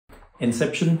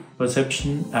Inception,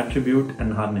 perception, attribute,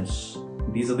 and harness.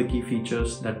 These are the key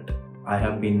features that I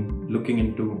have been looking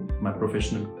into my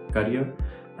professional career,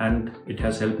 and it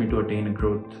has helped me to attain a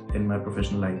growth in my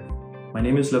professional life. My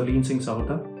name is Loveleen Singh,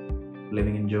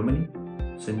 living in Germany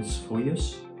since 4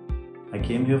 years. I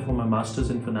came here for my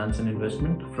Masters in Finance and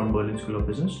Investment from Berlin School of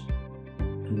Business.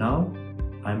 And now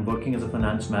I'm working as a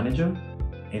finance manager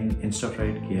in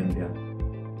Instafreight GmbH.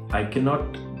 I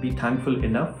cannot be thankful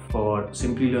enough for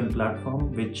Simplilearn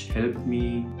platform, which helped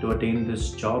me to attain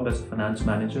this job as a finance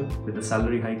manager with a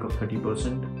salary hike of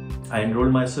 30%. I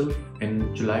enrolled myself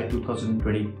in July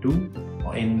 2022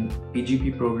 in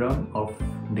PGP program of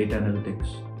data analytics.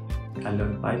 I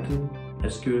learned Python,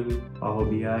 SQL, Power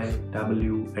BI,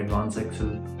 Tableau, Advanced Excel,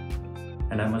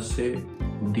 and I must say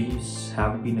these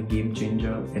have been a game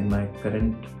changer in my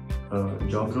current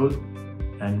job role,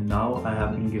 and now I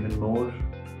have been given more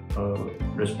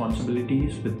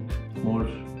responsibilities with more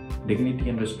dignity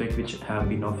and respect which have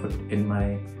been offered in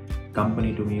my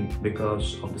company to me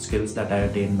because of the skills that I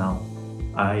attain now.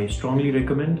 I strongly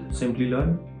recommend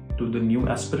Simplilearn to the new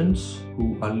aspirants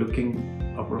who are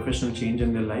looking a professional change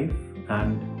in their life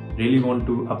and really want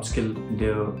to upskill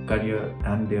their career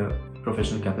and their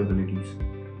professional capabilities.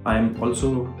 I am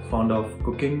also fond of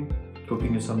cooking.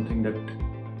 Cooking is something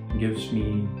that gives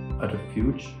me a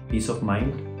refuge, peace of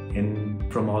mind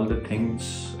from all the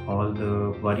things, all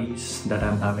the worries that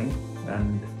I'm having.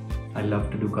 And I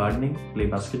love to do gardening, play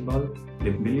basketball, play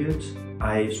billiards.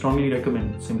 I strongly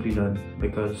recommend Simplilearn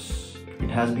because it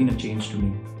has been a change to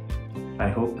me. I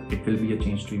hope it will be a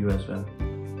change to you as well.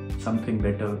 Something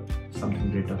better,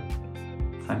 something greater.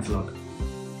 Thanks a lot.